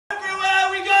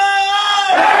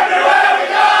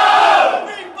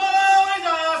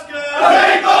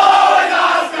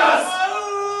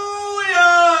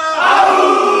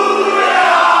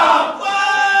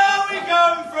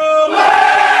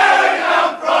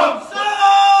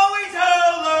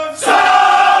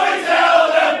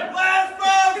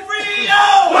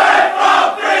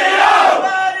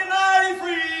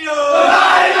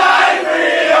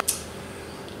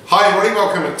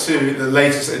to the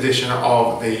latest edition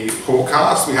of the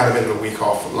PortCast. We had a bit of a week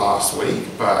off last week,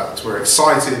 but we're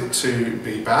excited to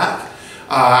be back.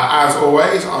 As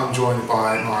always, I'm joined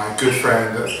by my good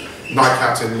friend, Night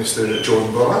Captain Mr.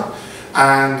 Jordan Buller,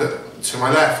 and to my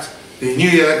left, the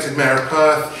newly elected Mayor of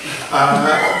Perth,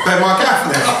 Benoit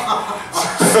Gaffney.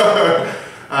 So,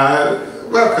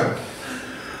 welcome.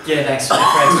 Yeah, thanks for the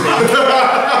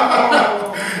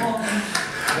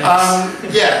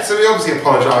yeah, so we obviously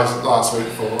apologised last week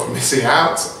for missing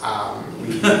out.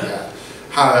 We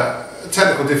had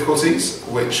technical difficulties,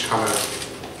 which kind of,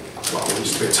 well, we were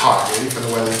just a bit tired really from the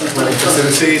wedding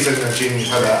facilities, and the juniors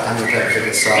had an event in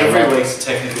this. Every week's a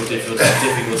technical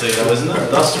difficulty though, isn't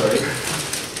it? That's right.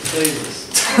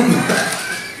 Jesus.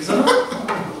 Isn't it?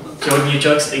 Jordan, your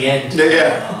jokes at the end.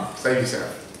 Yeah. Save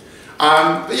yourself.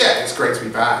 But yeah, it's great to be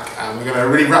back, and we're going to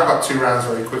really wrap up 2 rounds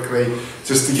very quickly,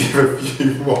 just to give a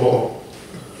few more.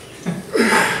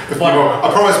 I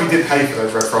promise we did pay for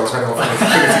those Red Frogs, depending on who's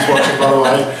watching, by the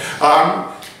way.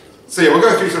 So yeah, we'll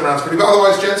go through some rounds quickly. But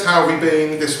otherwise, gents, how have we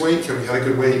been this week? Have we had a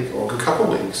good week, or a good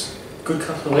couple of weeks? Good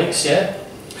couple of weeks, yeah.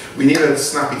 We need a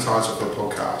snappy title for the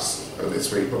podcast this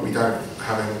week, but we don't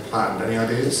have anything planned. Any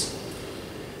ideas?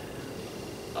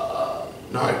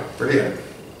 No, brilliant.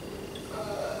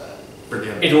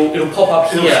 Brilliant. It'll pop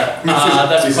up here.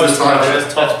 That's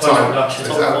post-production.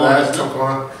 Is that there? Top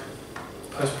corner?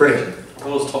 Brilliant. What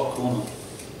was top corner?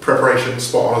 Preparation,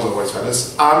 spot on as always,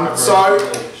 fellas. So...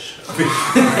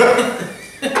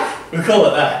 We'll call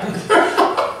it that.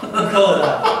 We'll call it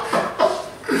that.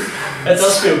 It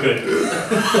does feel good.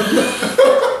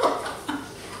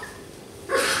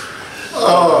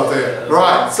 Oh dear.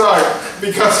 Right, so,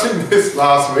 because in this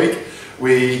last week,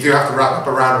 we do have to wrap up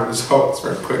a round of results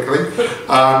very quickly,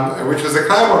 which was the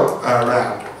Claremont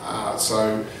round.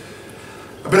 So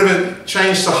a bit of a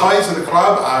change to highs at the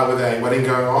club with a wedding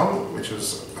going on, which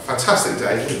was a fantastic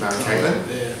day with Mary Caitlin.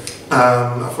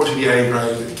 Unfortunately, A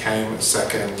grade came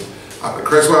second up at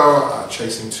Creswell,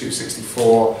 chasing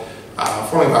 264,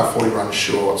 falling about 40 runs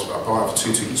short, above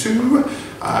 222.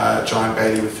 Giant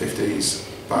Bailey with 50s,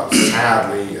 but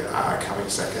sadly coming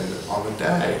second on the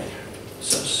day.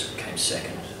 So came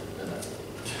second.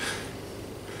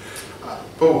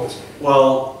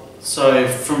 Well, so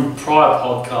from prior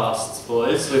podcasts,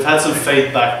 boys, we've had some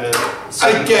feedback that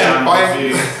again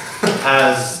review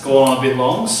has gone on a bit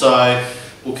long, so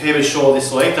we'll keep it short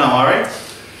this week. Don't worry.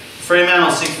 Fremantle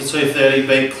on 6 for 230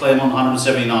 beat Claremont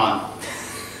 179.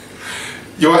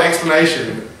 Your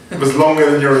explanation was longer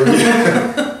than your review,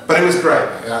 but it was great.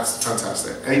 That's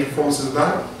fantastic. Any performances of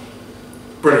that?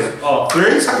 Brilliant. Oh,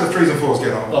 threes? How do the 3s and 4s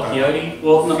get on? Lockieody,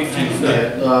 well, not 50.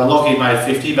 Yeah, Lockie made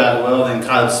 50, batted well, then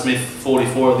Caleb Smith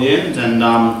 44 at the end, and I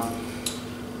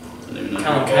don't even know.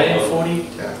 Callum Kay 40.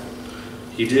 Yeah.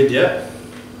 He did, yeah.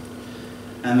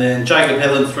 And then Jacob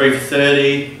Hedlund 3 for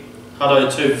 30, Hutto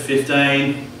 2 for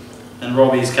 15, and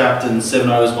Robbie's captain 7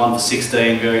 overs 1 for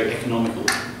 16, very economical.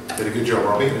 Did a good job,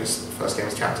 Robbie, in his first game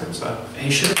as captain. So he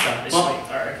should have done this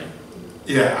week, I reckon.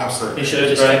 Yeah, absolutely. He should have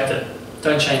just kept it.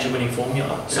 Don't change your winning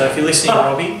formula. So if you're listening,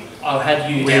 Robbie, I'll have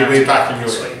you down. We're back in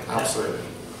this your week. Absolutely.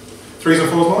 3s and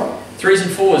 4s, Mike? 3s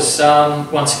and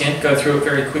 4s, once again, go through it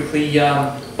very quickly.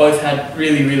 Both had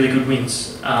really, really good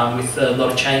wins with a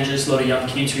lot of changes, a lot of young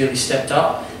kids really stepped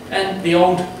up, and the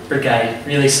old brigade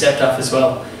really stepped up as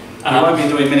well. You won't be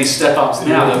doing many step-ups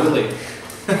now, though, will he?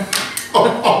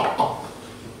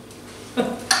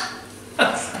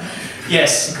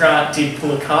 Yes, Grant did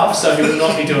pull a calf, so he will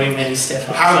not be doing many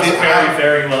step-ups.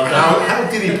 Very well done.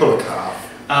 How did he pull a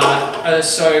calf?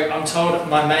 So I'm told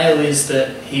my mail is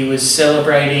that he was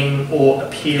celebrating or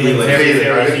appealing very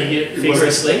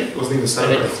vigorously. Wasn't even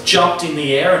celebrating. It jumped in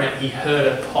the air and he heard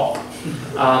it pop.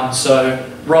 So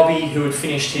Robbie, who had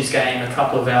finished his game a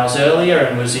couple of hours earlier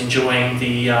and was enjoying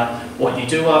the what you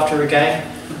do after a game,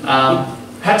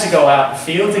 had to go out in the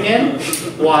field again,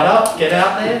 wide up, get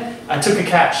out there. I took a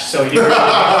catch, so he did really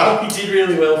well. He did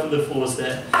really well for the 4s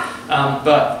there.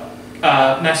 But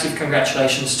massive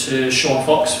congratulations to Sean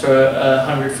Fox for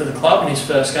 100 for the club in his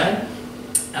first game,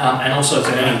 and also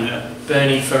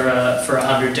Bernie for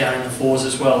 100 down in the 4s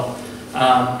as well.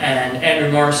 And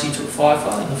Andrew Morrissey took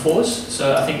 5 in the 4s,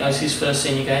 so I think that was his first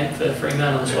senior game for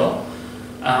Fremantle as well.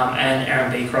 And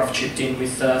Aaron Beecroft chipped in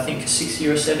with I think a 60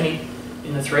 or a 70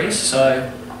 in the 3s.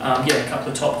 So yeah, a couple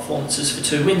of top performances for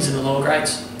 2 wins in the lower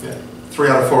grades. Yeah. 3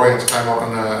 out of 4 against Claremont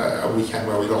on a weekend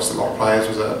where we lost a lot of players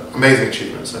was an amazing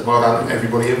achievement, so well done to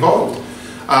everybody involved.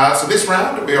 So this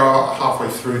round, we are halfway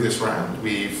through this round.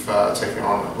 We've taken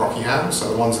on Rockingham, so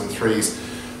the 1s and 3s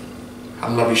had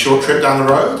a lovely short trip down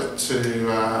the road to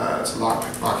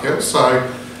Lark Hill. So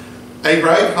A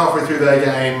grade, halfway through their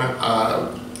game,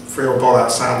 Freo bowled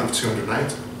out Sandy for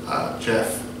 208.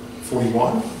 Jeff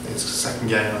 41. It's the second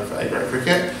game of A-grade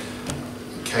cricket.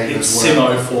 Caden It's as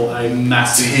well. Simo for a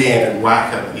massive Tiered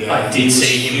whacker. Yeah. I did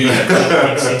see him with the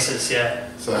big sixes, yeah.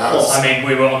 So that was, I mean,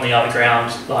 we were on the other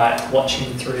ground, like, watching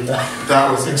him through the...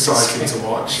 that was exciting to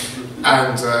watch.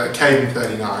 And Caden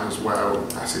 39 as well,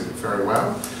 batted very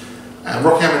well.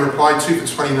 Rockingham in reply 2 for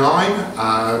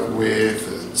 29,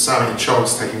 with Sammy and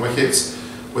Chogs taking wickets,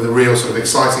 with a real sort of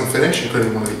exciting finish,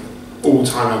 including one of the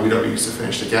all-time OBWs to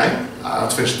finish the game, to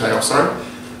finish the day off, sorry.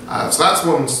 So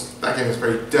that game was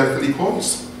very delicately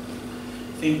poised. I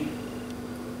think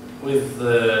with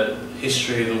the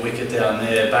history of the wicket down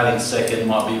there, batting second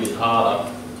might be a bit harder,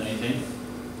 don't you think?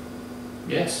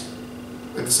 Yes.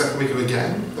 With the second week of the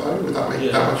game, though, would that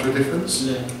make that much of a difference?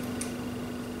 Yeah.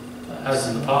 That has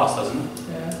in the past, hasn't it?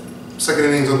 Yeah. Second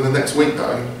innings on the next week,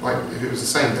 though, like if it was the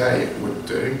same day, it would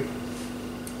do.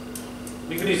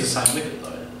 We could use the same wicket though.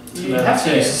 You have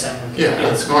to use the same wicket. Yeah,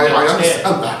 that's why I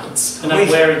understand that. And then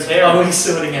wear and tear. Are we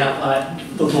sorting out,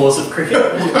 like, the laws of cricket?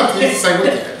 You have to use the same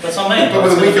wicket. That's what I mean. But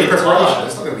with a week of It's preparation,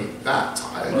 it's not going to be that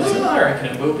tired, is it? Well, I reckon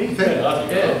it will be. Yeah, I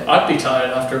think Yeah, I'd be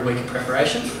tired after a week of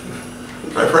preparation.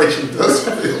 Preparation does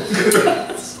feel good.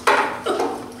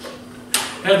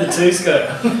 How'd the twos go?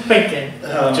 Weekend.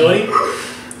 Geordie?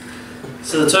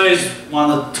 So the twos won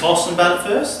the toss and batted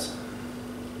first?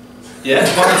 Yeah,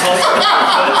 won the toss and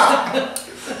batted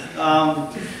first.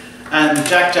 And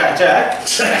Jack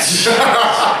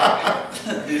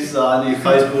is our new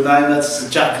Facebook name. That's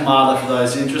Jack Kamala for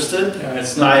those interested. No,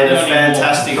 it's not. Made a Not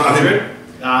fantastic anymore.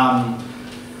 100.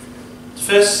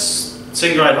 First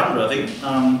second grade 100, I think.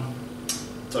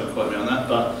 Don't quote me on that,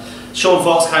 but Sean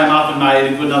Fox came up and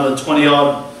made a good another 20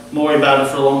 odd. Maury batted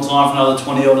for a long time for another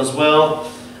 20 odd as well.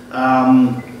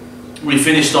 We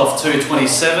finished off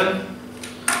 227.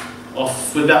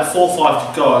 Off with about 4 or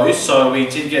 5 to go, so we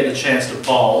did get a chance to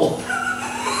bowl.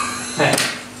 Hey.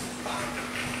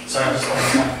 Sorry, I'm just like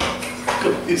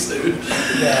Yes, dude.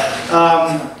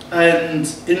 Yeah. And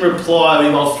in reply,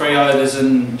 we bowled 3 overs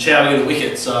and Chow got a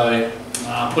wicket, so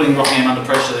putting Rockingham under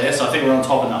pressure there. So I think we're on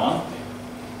top of that one.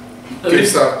 Good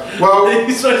stuff. Well,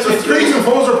 the 3s and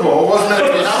 4s report wasn't meant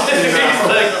to be happening now.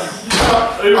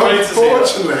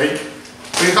 Unfortunately,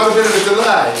 we had a bit of a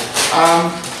delay.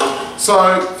 So,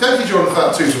 thank you, Jordan, for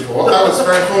that 2s report. That was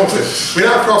very informative. We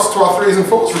now cross to our 3s and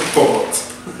 4s report.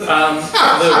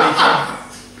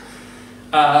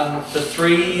 The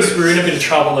 3s were in a bit of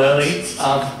trouble early.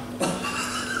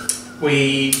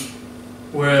 We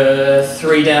were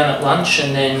 3 down at lunch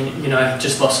and then,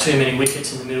 just lost too many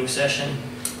wickets in the middle session.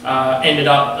 Ended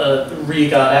up a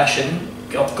rearguard action,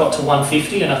 got to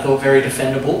 150 and I thought very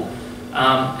defendable.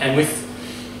 And with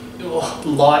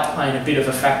light playing a bit of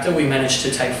a factor, we managed to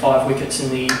take 5 wickets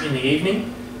in the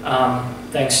evening,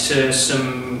 thanks to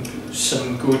some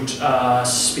good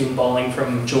spin bowling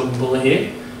from Jordan Buller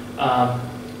here.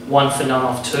 1 for none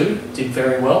off 2, did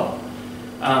very well.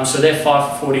 So they're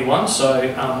 5 for 41, so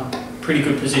pretty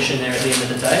good position there at the end of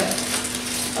the day.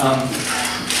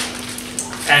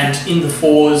 And in the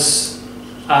 4s,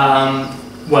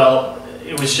 well,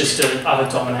 it was just an utter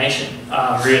domination,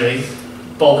 really.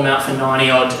 Bowled them out for 90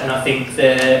 odd, and I think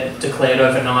they're declared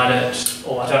overnight at,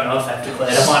 or I don't know if they've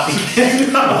declared, I might be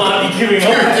giving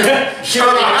up.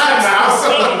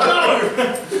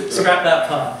 Scrap that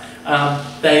part.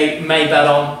 They may bat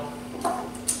on,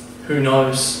 who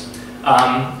knows,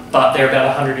 but they're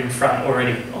about 100 in front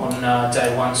already on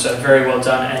day 1, so very well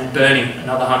done. And Bernie,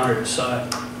 another 100, so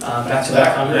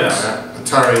back-to-back 100s. Yeah. And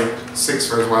Terry, 6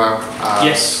 for as well.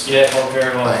 Yes, yeah, bowled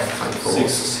very well. Playing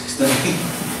 4s.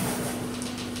 6-16.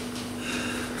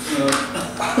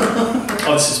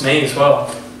 Oh, this is me as well.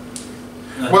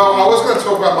 Well, I was going to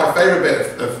talk about my favourite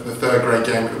bit of the 3rd grade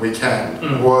game at the weekend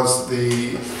was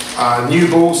the new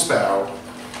ball spell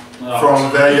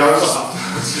from their young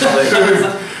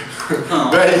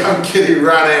kid who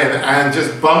ran in and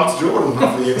just bumped Jordan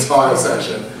for the entire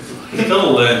session. He's got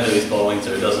to learn who he's bowling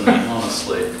to, doesn't he?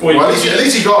 Honestly. Well, at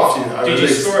least he got a few though. Did you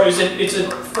score it? It's a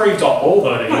free dot ball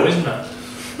though, isn't it?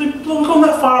 We've gone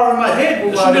that far in my head.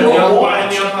 That's a very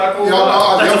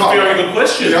good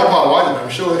question. The umpire waited, I'm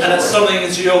sure. And it's something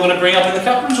that you're going to bring up in the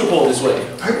captain's report this week.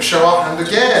 Don't show our hand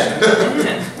again.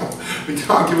 We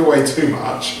can't give away too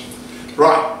much.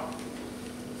 Right.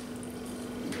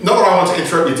 Not that I want to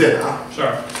interrupt your dinner.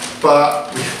 Sure.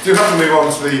 But we do have to move on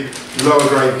to the lower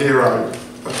grade hero.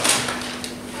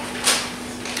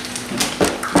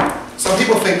 Some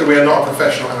people think that we are not a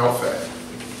professional outfit.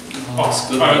 That's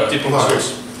good.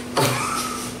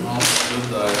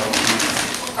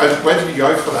 Where did we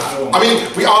go for that? I mean,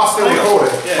 we are still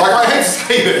recording. Yeah. Like, I hate to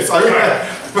say this, but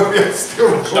we are still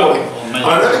recording. me.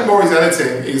 I don't think Maury's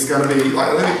editing is going to be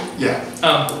like,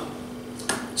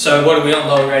 So what are we on,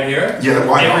 lower grade hero? Yeah,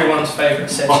 why not? Everyone's favourite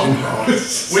section.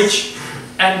 Which,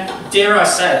 and dare I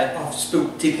say it, I've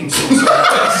spilled dipping sauce on my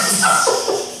face.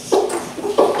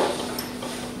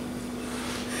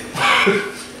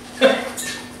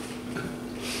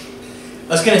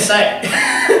 I was going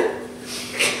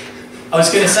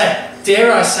to say,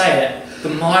 dare I say it, the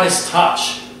Midas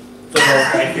touch, the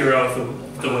lower grade hero of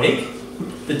the week.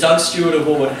 The Doug Stewart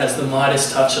Award has the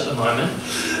Midas touch at the moment.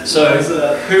 So,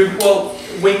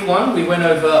 week one, we went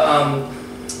over,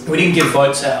 we didn't give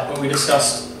votes out, but we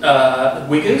discussed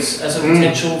Wiggers as a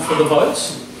potential for the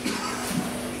votes.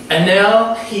 And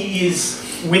now he is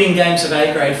winning games of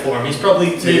A grade for him. He's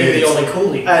probably needing the Ollie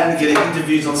Cooley. And getting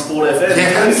interviews on Sport FM.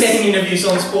 Yes. Getting interviews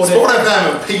on Sport FM. Sport FM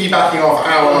are piggybacking off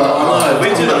our... we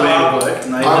do the hard work.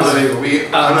 Unbelievable. We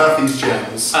unearth these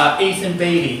gems. Ethan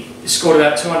Beattie scored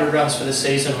about 200 runs for the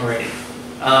season already.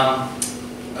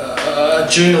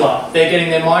 Joondalup, they're getting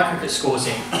their My Cricket scores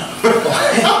in.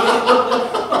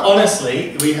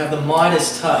 Honestly, we have the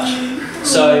Midas touch.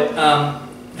 So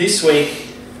this week,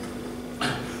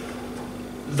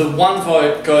 the one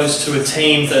vote goes to a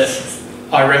team that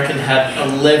I reckon had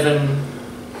 11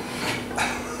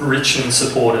 Richmond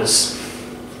supporters.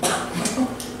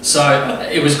 So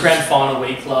it was grand final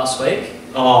week last week.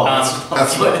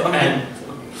 That's right. And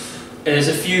there's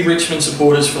a few Richmond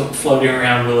supporters floating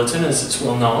around Willetton, as it's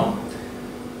well known.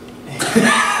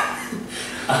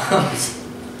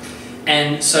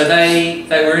 And so they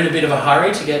were in a bit of a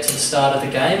hurry to get to the start of the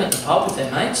game at the pub with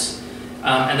their mates.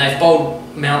 And they've bowled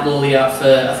Mount Lawley out for,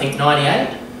 I think,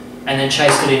 98, and then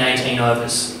chased it in 18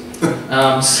 overs.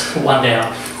 One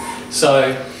down.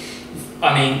 So,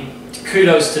 I mean,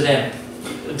 kudos to them.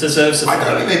 It deserves a I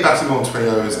don't think they batted more than 20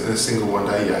 overs in a single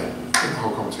one-day game in the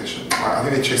whole competition. I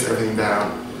think they chased everything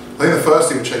down. I think the first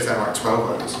team chased down like 12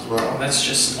 overs as well. That's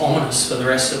just ominous for the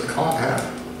rest of the comp. Yeah.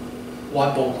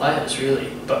 White ball players,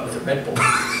 really, but with a red ball.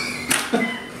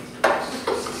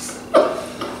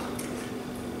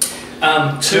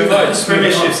 Two votes.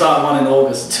 Premiership started one in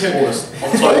August.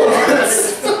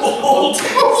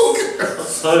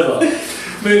 October.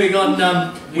 Moving on,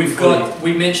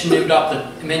 we mentioned him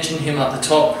up the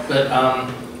top, but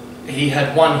he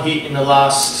had one hit in the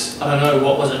last, I don't know,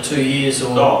 what was it, 2 years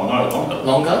or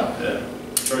longer? Yeah.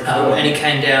 And he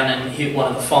came down and hit one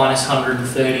of the finest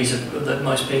 130s that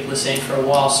most people have seen for a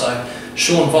while. So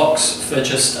Sean Vox for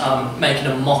just making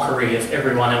a mockery of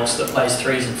everyone else that plays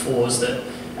 3s and 4s that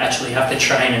actually have to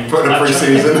train and put in a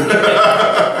pre-season.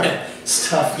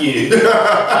 Stuff you. So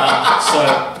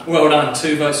well done.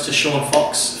 2 votes to Sean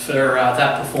Fox for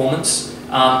that performance,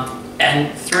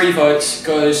 and 3 votes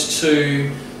goes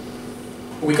to.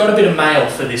 We got a bit of mail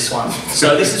for this one,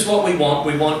 so this is what we want.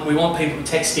 We want people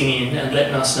texting in and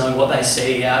letting us know what they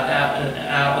see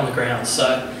out on the ground.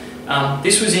 So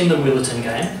this was in the Willetton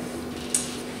game.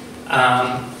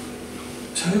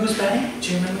 So who was batting?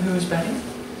 Do you remember who was batting?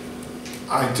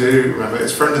 I do remember.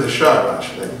 It's a friend of the show,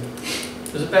 actually.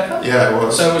 Was it Becker? Yeah, it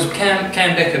was. So it was Cam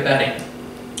Becker batting.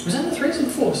 Was that the 3s and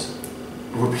 4s?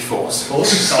 It would be 4s. 4s?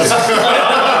 He's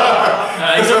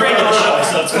a friend of the show,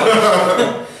 so it's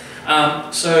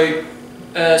fine. So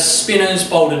spinners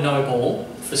bowled a no ball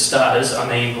for starters. I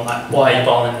mean, like, why are you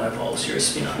bowling no balls? You're a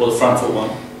spinner. Well, the front foot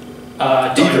one.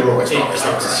 Either or, it's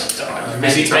not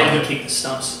Maybe he kicked the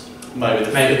stumps. Maybe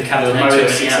the captain had too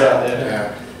many out.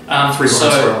 Yeah. 3 points for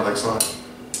on the leg side.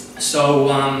 So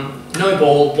no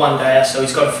ball, 1 day, so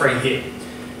he's got a free hit.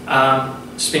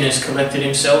 Spinners collected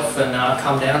himself and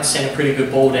come down, sent a pretty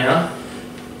good ball down.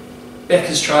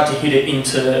 Becker's tried to hit it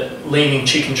into leaning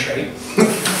chicken treat.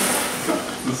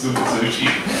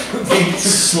 Big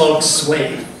slog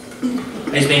sweep.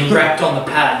 He's been wrapped on the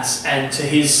pads, and to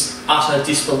his utter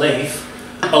disbelief,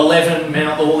 11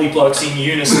 Mount Lawley blokes in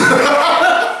unison.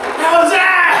 How's that?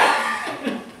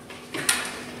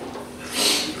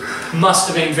 Must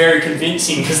have been very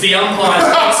convincing because the umpires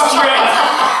got straight.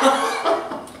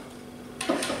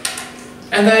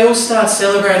 And they all start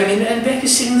celebrating, and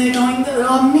Becca's sitting there going,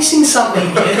 I'm missing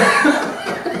something here.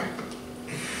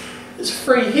 It's a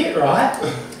free hit, right?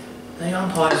 The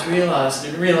umpires realised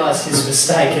his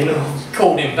mistake and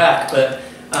called him back, but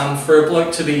for a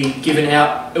bloke to be given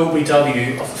out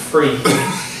LBW off a free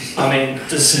hit, I mean,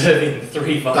 deserving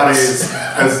 3 votes. That is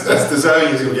as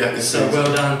deserving as you'll get this season. So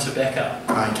well done to Becca.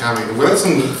 Cammy. The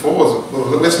Wilson 4s,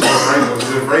 the Wilson was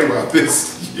doing very well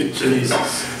this year. Jesus.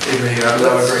 In the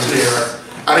lower grade era.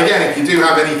 And again, if you do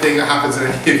have anything that happens in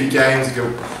any of your games, if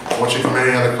you're watching from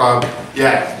any other club,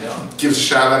 give us a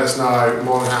shout, let us know.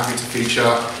 More than happy to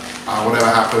feature whatever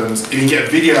happens. If you can get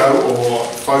video or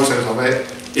photos of it,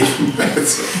 even better.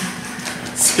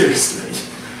 Seriously.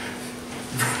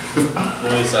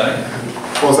 What are you saying?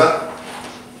 What was that?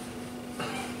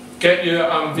 Get your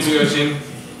videos in,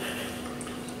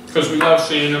 because we love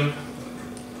seeing them,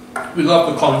 we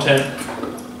love the content,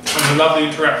 and we love the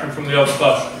interaction from the other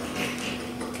clubs.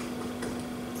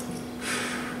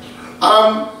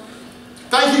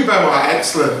 Thank you, Benoit.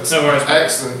 Excellent. No worries.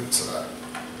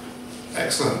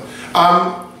 Excellent.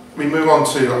 We move on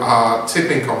to our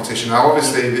tipping competition. Now,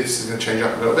 obviously, this is going to change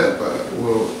up a little bit, but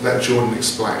we'll let Jordan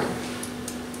explain.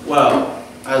 Well,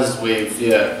 as we've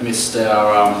missed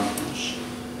our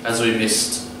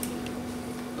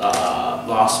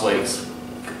last week's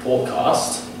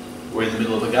podcast, we're in the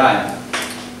middle of a game.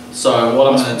 So what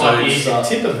I'm going to do is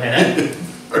tip them, man.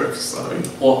 Sorry.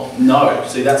 Well, no.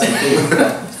 See, that's the thing.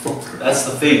 That's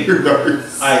the thing. Who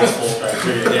knows? A, it's fourth grade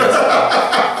cricket, yes.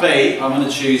 B, I'm going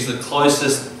to choose the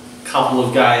closest couple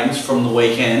of games from the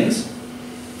weekend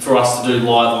for us to do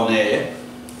live on air.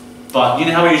 But you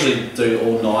know how we usually do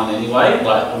all 9 anyway?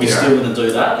 Like, are we still going to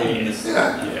do that? Even if,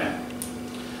 yeah.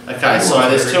 Okay, so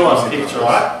there's 2 I've picked,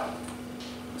 right?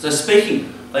 So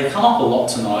speaking, they come up a lot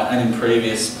tonight and in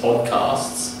previous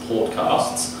podcasts,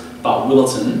 but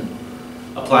Willetton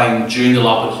are playing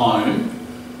Joondalup at home,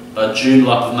 but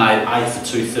Joondalup have made 8 for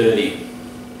 230.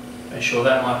 Are you sure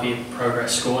that might be a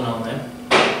progress score on them?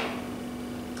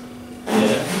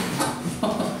 Yeah.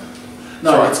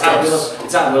 No, it's at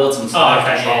Willetton. So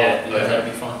yeah, that'll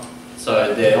be fine.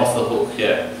 So they're off the hook,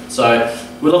 yeah. So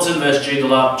Willetton versus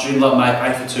Joondalup. Joondalup made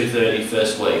 8 for 230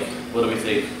 first week. What do we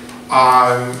think?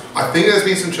 I think there's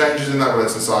been some changes in that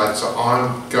Willetton side, so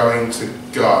I'm going to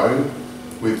go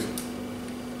with.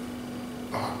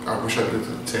 I wish I'd looked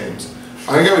at the teams.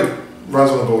 I'm going to go with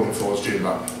runs on the board and fours,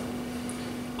 Joondalup.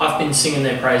 I've been singing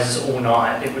their praises all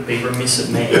night. It would be remiss of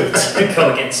me to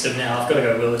go against them now. I've got to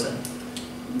go Willetton.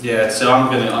 Yeah, so I'm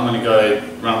gonna go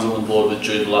runs on the board with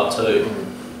Joondalup too.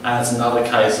 And it's another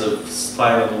case of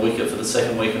playing on the wicket for the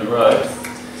second week in a row.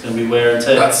 It's going to be wear and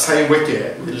tear. That same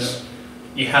wicket, which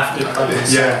you have to play the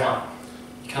same one.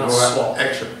 You can't swap.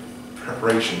 Extra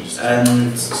preparation.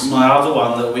 And my other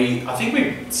one that I think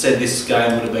we said this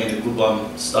game would have been a good one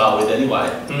to start with anyway.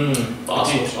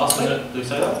 Last minute, do we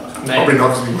say that? Probably not,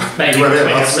 because we maybe went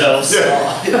between ourselves.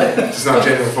 Just not a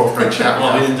general fourth grade chat.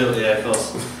 Well, we didn't do it, yeah, of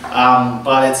course.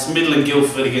 But it's Midland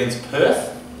Guildford against Perth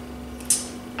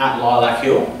at Lilac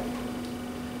Hill.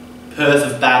 Perth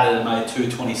have batted and made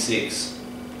 226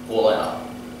 all out,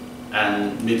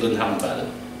 and Midland haven't batted.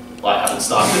 Haven't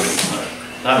started their innings.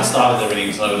 They haven't started their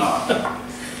innings overnight.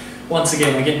 Once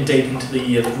again, we're getting deep into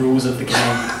the rules of the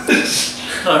game.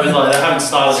 No, but they haven't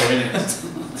started their innings.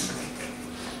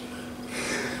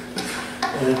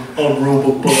 Old rule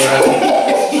book bullet. They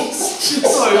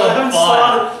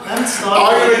haven't started.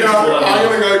 I'm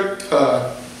going to go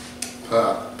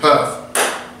Perth.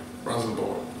 Runs on the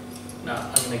board. No,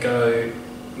 I'm going to go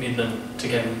Midland to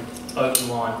get them over the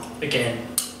line again.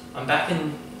 I'm back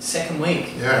in second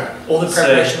week. Yeah. All the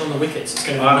preparation on the wickets. It's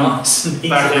going to be nice and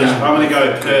easy. I'm going to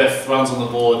go Perth, runs on the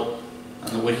board,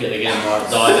 and the wicket again might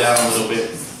die down a little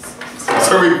bit.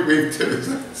 So we've did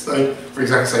the same, for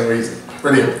exactly the same reason.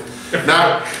 Brilliant.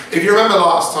 Now, if you remember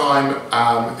last time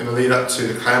in the lead up to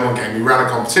the Claremont game, we ran a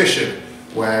competition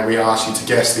where we asked you to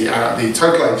guess the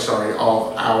total age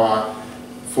of our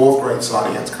fourth grade side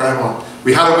against Claremont.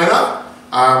 We had a winner,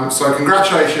 so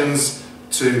congratulations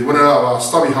to the winner of our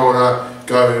stubby holder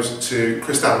goes to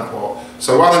Chris Davenport.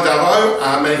 So well done, Davo,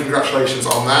 many congratulations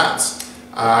on that.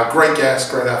 Great guess,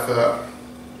 great effort.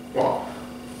 What?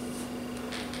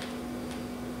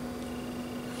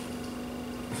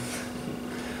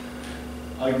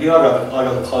 I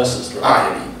got the closest, right?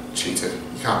 Ah, you cheated. You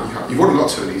can't. You've already got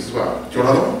 2 of these as well. Do you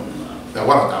want another one? No,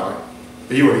 well done, Davo.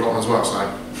 But you already got one as well,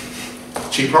 so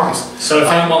cheap price. So if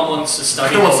anyone wants to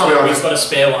study, we've got a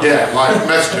spare one. Yeah,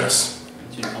 message us.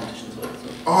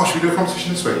 Oh, should we do a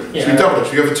competition this week? Yeah. Should we double it?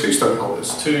 Should we go for 2 stubby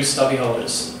holders? 2 stubby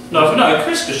holders. No,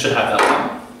 Chris should have that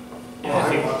one. Yeah,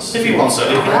 if he wants. If he wants it,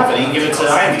 if you have it, he can give it to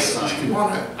Amy. If you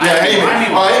want it. Yeah,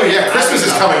 Amy. Yeah, Christmas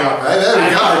is coming up, eh? There we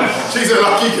go. She's a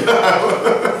lucky girl.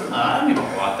 Amy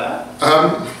won't like that.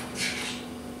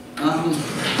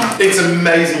 It's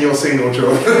amazing your signal,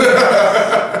 George.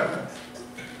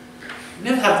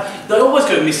 Never have. They always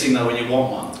go missing though when you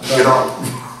want one. You're not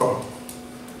wrong.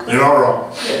 You're not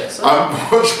wrong. Yeah. So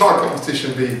what should our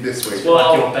competition be this week?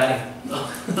 Well, you're batting.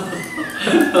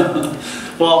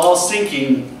 Well, I was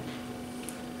thinking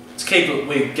to keep it.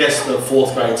 We guessed the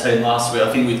fourth grade team last week.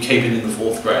 I think we'd keep it in the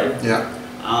fourth grade. Yeah.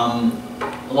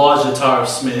 Elijah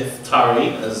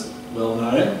Turry, as well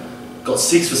known, got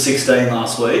 6 for 16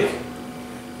 last week.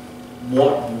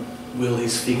 What will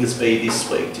his figures be this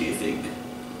week, do you think?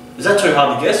 Is that too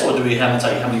hard to guess, or do we have to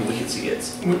take how many wickets he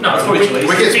gets? No, That's probably too easy.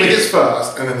 Wickets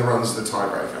first, and then the runs to the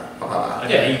tiebreaker. How about that?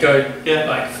 Yeah, you go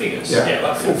like figures. Yeah.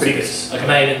 Like full figures. Okay.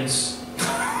 Maidens,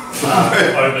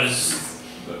 overs,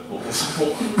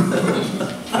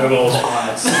 no balls,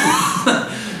 fives.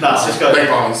 Nah, let's just go. Big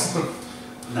bombs.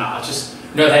 Nah, just.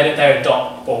 No, they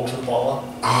dot ball to the bowler.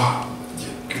 Ah,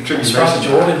 I'm surprised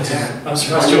Jordan did. I'm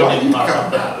surprised Jordan didn't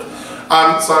like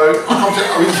that. So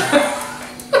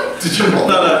did you not?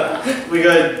 No. We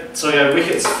go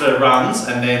wickets for runs,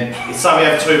 and then if say we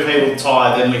have two people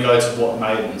tied, then we go to what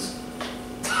maidens.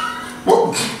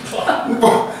 What?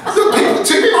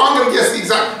 Two people aren't going to guess the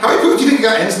exact. How many people do you think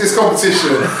got into this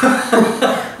competition?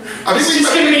 It's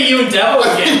going to be you and Dell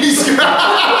again.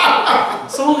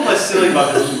 Some of my silly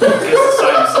buggers guess the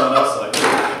same as someone else.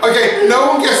 Okay, no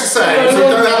one gets the same, so we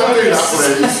don't have to do that,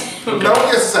 please. No one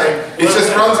gets the same. It's just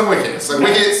runs and wickets. So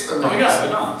wickets and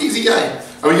runs. Easy game.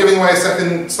 Are we giving away a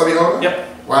second study holder? Yep.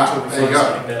 Wow, there you go.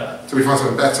 Till we find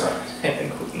something better.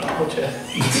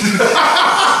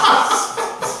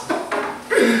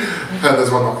 Heard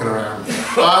there's one knocking around.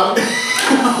 Well,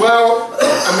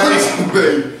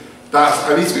 amazingly,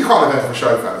 I need to be quite an eventful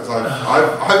show, fellas.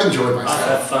 I've enjoyed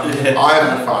myself. I've had fun. I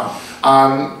have had fun.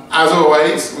 As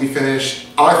always, we finish.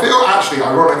 I feel actually,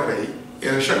 ironically,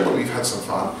 in a show where we've had some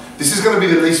fun, this is going to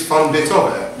be the least fun bit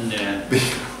of it. Yeah.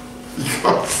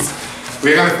 Because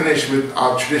we're going to finish with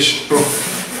our traditional.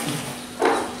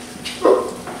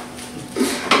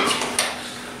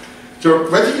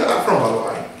 Where did you get that from, by the way?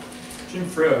 Jim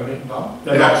Freo,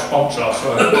 they're not a sponsor,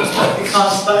 so You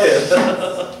can't say it.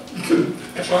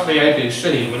 it's like the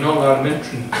ABC, we're not allowed to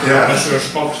mention unless you're a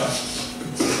sponsor.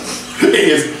 It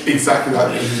is exactly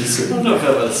like the ABC. I'm not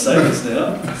about to say this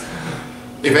now.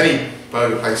 If any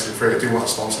burger place in Freo do want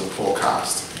to sponsor the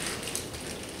podcast,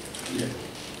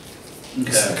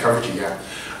 this is the coverage you get.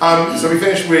 So we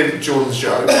finished with Jordan's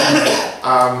joke.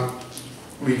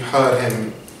 We've heard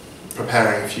him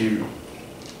preparing a few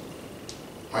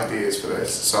ideas for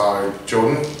this. So,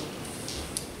 Jordan,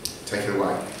 take it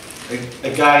away.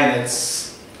 Again,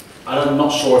 I'm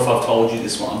not sure if I've told you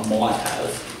this one, I might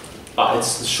have, but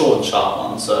it's the short and sharp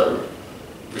one, so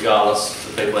regardless,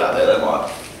 for people out there, they might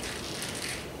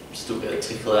still get a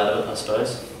tickle out of it, I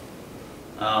suppose.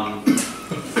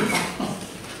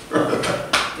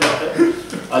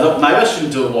 Maybe I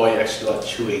shouldn't do it while you're actually like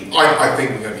chewing. I think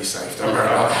we're going to be safe, don't worry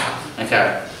about that.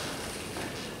 Okay.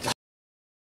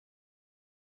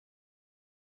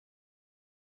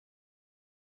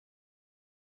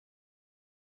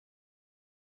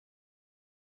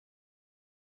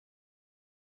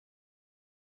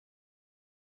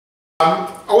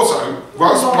 Also,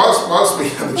 whilst we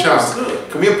have the chance,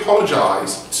 can we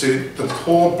apologise to the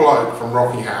poor bloke from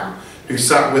Rockingham who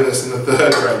sat with us in the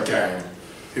 3rd grade game,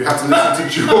 who had to listen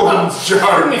to Jordan's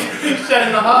joke? He sat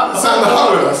in the hut. Sat in the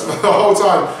hut with us the whole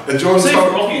time, and Jordan's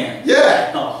from Rockingham?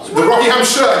 Yeah, the Rockingham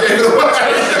shirt gave it away.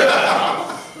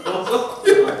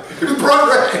 It was bright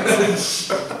red.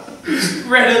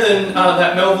 Redder than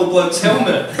that Melville bloke's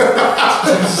helmet.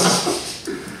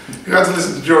 You had to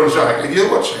listen to Jordan's joke. If you're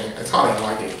watching, it's hardly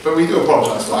unlikely, but we do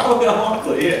apologise for that. Oh,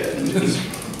 unlikely, yeah.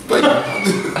 But,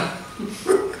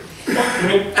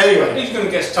 anyway, he's going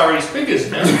to guess Turry's figures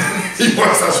now. He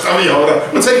wants that stummy holder.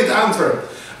 We'll take it down for him.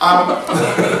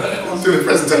 We'll do the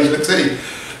presentation at tea.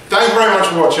 Thank you very much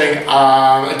for watching.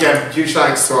 Again, huge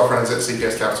thanks to our friends at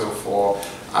CPS Capital for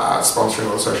sponsoring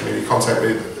all the social media content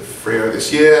with Freo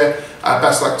this year.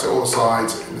 Best luck to all the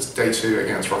sides in this day 2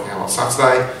 against Rockingham on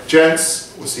Saturday.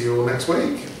 Gents, we'll see you all next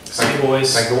week. See you,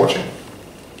 boys. Thank you for watching.